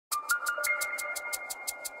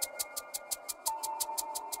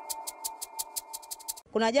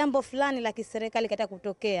kuna jambo fulani la kiserikali katika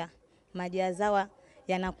kutokea, maji ya zawa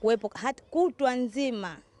yanakuwepo hata kutwa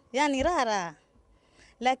nzima, yani rara.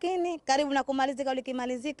 Lakini karibu na kumalizika,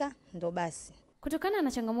 ulikimalizika ndo basi. Kutokana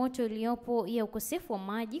na changamoto iliyopo ya ukosefu wa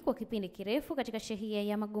maji kwa kipindi kirefu katika shehia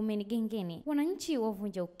ya Magomeni Gengeni, wananchi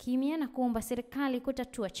wavunja ukimya na kuomba serikali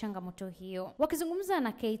kutatua changamoto hiyo. Wakizungumza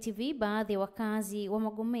na KTV, baadhi ya wakazi wa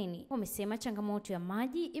Magomeni wamesema changamoto ya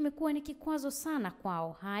maji imekuwa ni kikwazo sana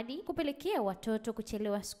kwao hadi kupelekea watoto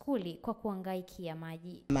kuchelewa skuli kwa kuhangaikia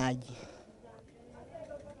maji.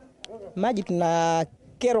 Maji tuna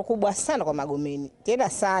kero kubwa sana kwa Magomeni. Tena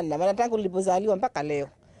sana, maana tangu nilipozaliwa mpaka leo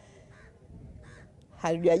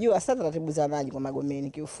halijajua sasa taratibu za maji kwa Magomeni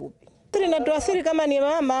kiufupi. Tunatuathiri kama ni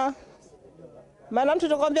mama. Maana mtu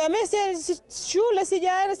atakwambia mimi shule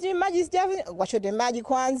sijaenda, si maji sijafi, wachote maji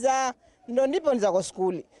kwanza ndio ndipo niza kwa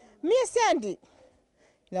skuli. Mimi siendi.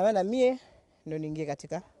 Ina maana mimi ndio niingie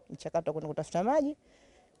katika mchakato wa kutafuta maji.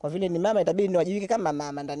 Kwa vile ni mama itabidi niwajibike kama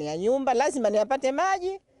mama ndani ya nyumba, lazima niyapate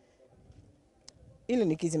maji ili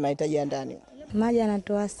nikizi mahitaji ya ndani. Maji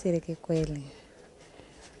yanatuathiri kikweli.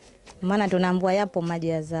 Maana tunaambiwa yapo maji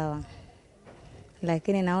ya zawa,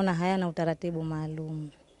 lakini naona hayana utaratibu maalum.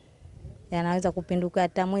 Yanaweza kupinduka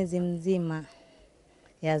hata mwezi mzima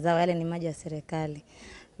ya zawa, yale ni maji ya serikali.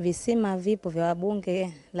 Visima vipo vya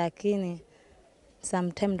wabunge, lakini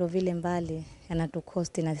sometimes ndo vile mbali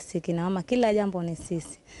yanatukosti na sisi kina mama, kila jambo ni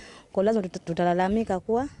sisi. Kwa lazima tutalalamika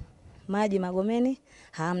kuwa maji Magomeni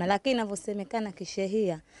hamna, lakini inavyosemekana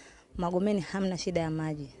kishehia Magomeni hamna shida ya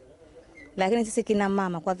maji. Lakini sisi kina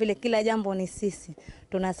mama, kwa vile kila jambo ni sisi,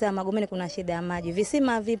 tunasema Magomeni kuna shida ya maji.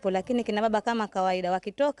 Visima vipo, lakini kina baba kama kawaida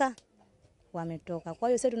wakitoka wametoka. Kwa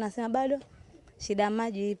hiyo sisi tunasema bado shida ya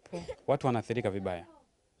maji ipo. Watu wanaathirika vibaya.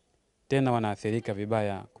 Tena wanaathirika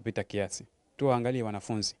vibaya kupita kiasi. Tuangalie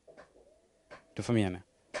wanafunzi. Tufahamiane.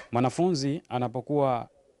 Mwanafunzi anapokuwa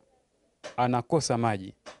anakosa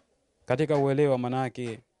maji, katika uelewa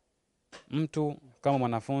manake mtu kama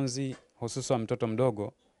mwanafunzi, hususan mtoto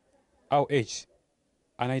mdogo au age,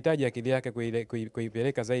 anahitaji akili yake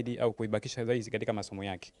kuipeleka zaidi au kuibakisha zaidi katika masomo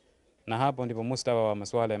yake. Na hapo ndipo mustawa wa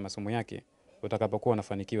masuala ya masomo yake utakapokuwa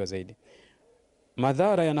unafanikiwa zaidi.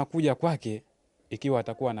 Madhara yanakuja kwake ikiwa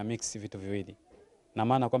atakuwa na mix vitu viwili. Na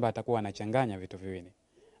maana kwamba atakuwa anachanganya vitu viwili.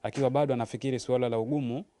 Akiwa bado anafikiri suala la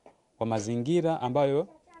ugumu wa mazingira ambayo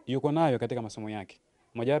yuko nayo katika masomo yake.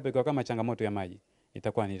 Mojawapo ikiwa kama changamoto ya maji,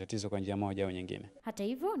 itakuwa ni tatizo kwa njia moja au nyingine. Hata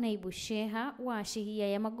hivyo, naibu sheha wa shehia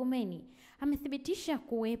ya Magomeni amethibitisha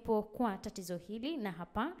kuwepo kwa tatizo hili, na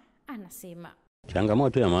hapa anasema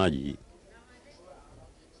changamoto ya maji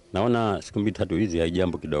naona siku mbili tatu hizi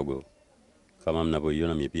haijambo kidogo, kama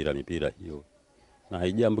mnavyoiona mipira hiyo, na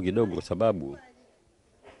haijambo kidogo kwa sababu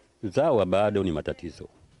zawa bado ni matatizo.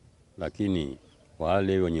 Lakini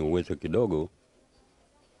wale wenye uwezo kidogo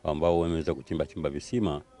ambao wameweza kuchimba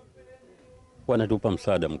visima wanatupa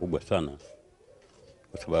msaada mkubwa sana,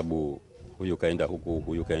 kwa sababu huyu kaenda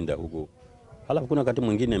huku. Halafu kuna wakati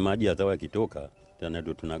mwingine maji ya zawa yakitoka tena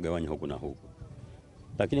ndio tunagawanya huku na huku.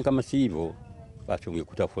 Lakini kama si hivyo, basi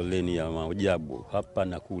ungekuta foleni ya maajabu hapa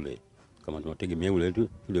na kule, kama tunategemea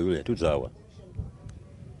yule tu zawa.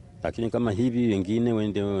 Lakini kama hivi, wengine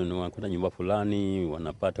wende wanakuta nyumba fulani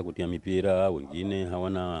wanapata kutia mipira, wengine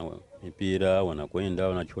hawana mipira, wanakwenda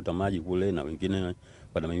wanachota maji kule, na wengine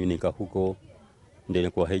wanamiminika huko.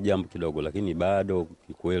 Ndio kwa haijambo kidogo, lakini bado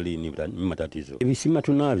kweli ni matatizo. Visima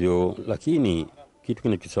tunavyo, lakini kitu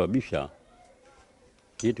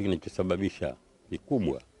kinachosababisha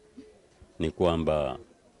kikubwa ni kwamba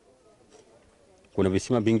kuna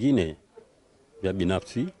visima vingine vya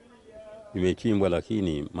binafsi vimechimbwa,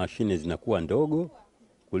 lakini mashine zinakuwa ndogo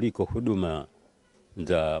kuliko huduma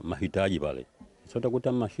za mahitaji pale. Sasa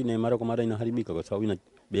utakuta mashine mara kwa mara inaharibika kwa sababu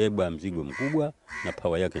inabeba mzigo mkubwa na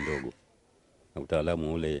power yake ndogo. Na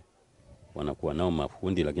utaalamu ule wanakuwa nao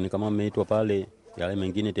mafundi, lakini kama wameitwa pale, yale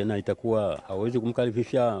mengine tena itakuwa hawezi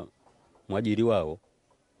kumkalifisha mwajiri wao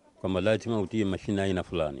kwamba lazima utie mashine aina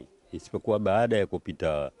fulani, isipokuwa baada ya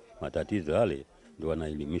kupita matatizo yale ndio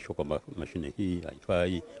wanaelimishwa kwamba mashine hii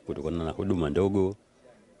haifai kutokana na huduma ndogo,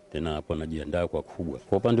 tena hapo anajiandaa kwa kubwa.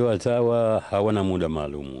 Kwa upande wa zawa hawana muda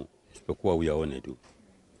maalumu, isipokuwa uyaone tu.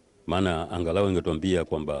 Maana angalau ingetuambia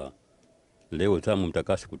kwamba leo zamu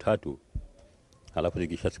mtakaa siku 3, halafu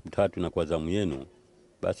zikisha siku 3 na kwa zamu yenu,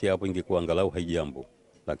 basi hapo ingekuwa angalau haijambo.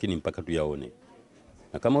 Lakini mpaka tuyaone.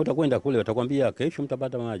 Na kama utakwenda kule watakwambia kesho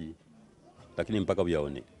mtapata maji, lakini mpaka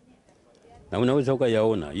uyaone. Na unaweza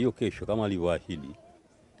ukayaona hiyo kesho kama alivyoahidi,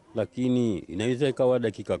 lakini inaweza ikawa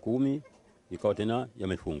dakika 10 ikawa tena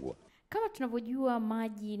yamefungwa. Kama tunavyojua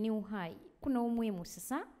maji ni uhai, kuna umuhimu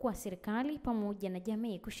sasa kwa serikali pamoja na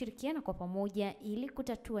jamii kushirikiana kwa pamoja ili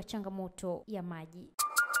kutatua changamoto ya maji.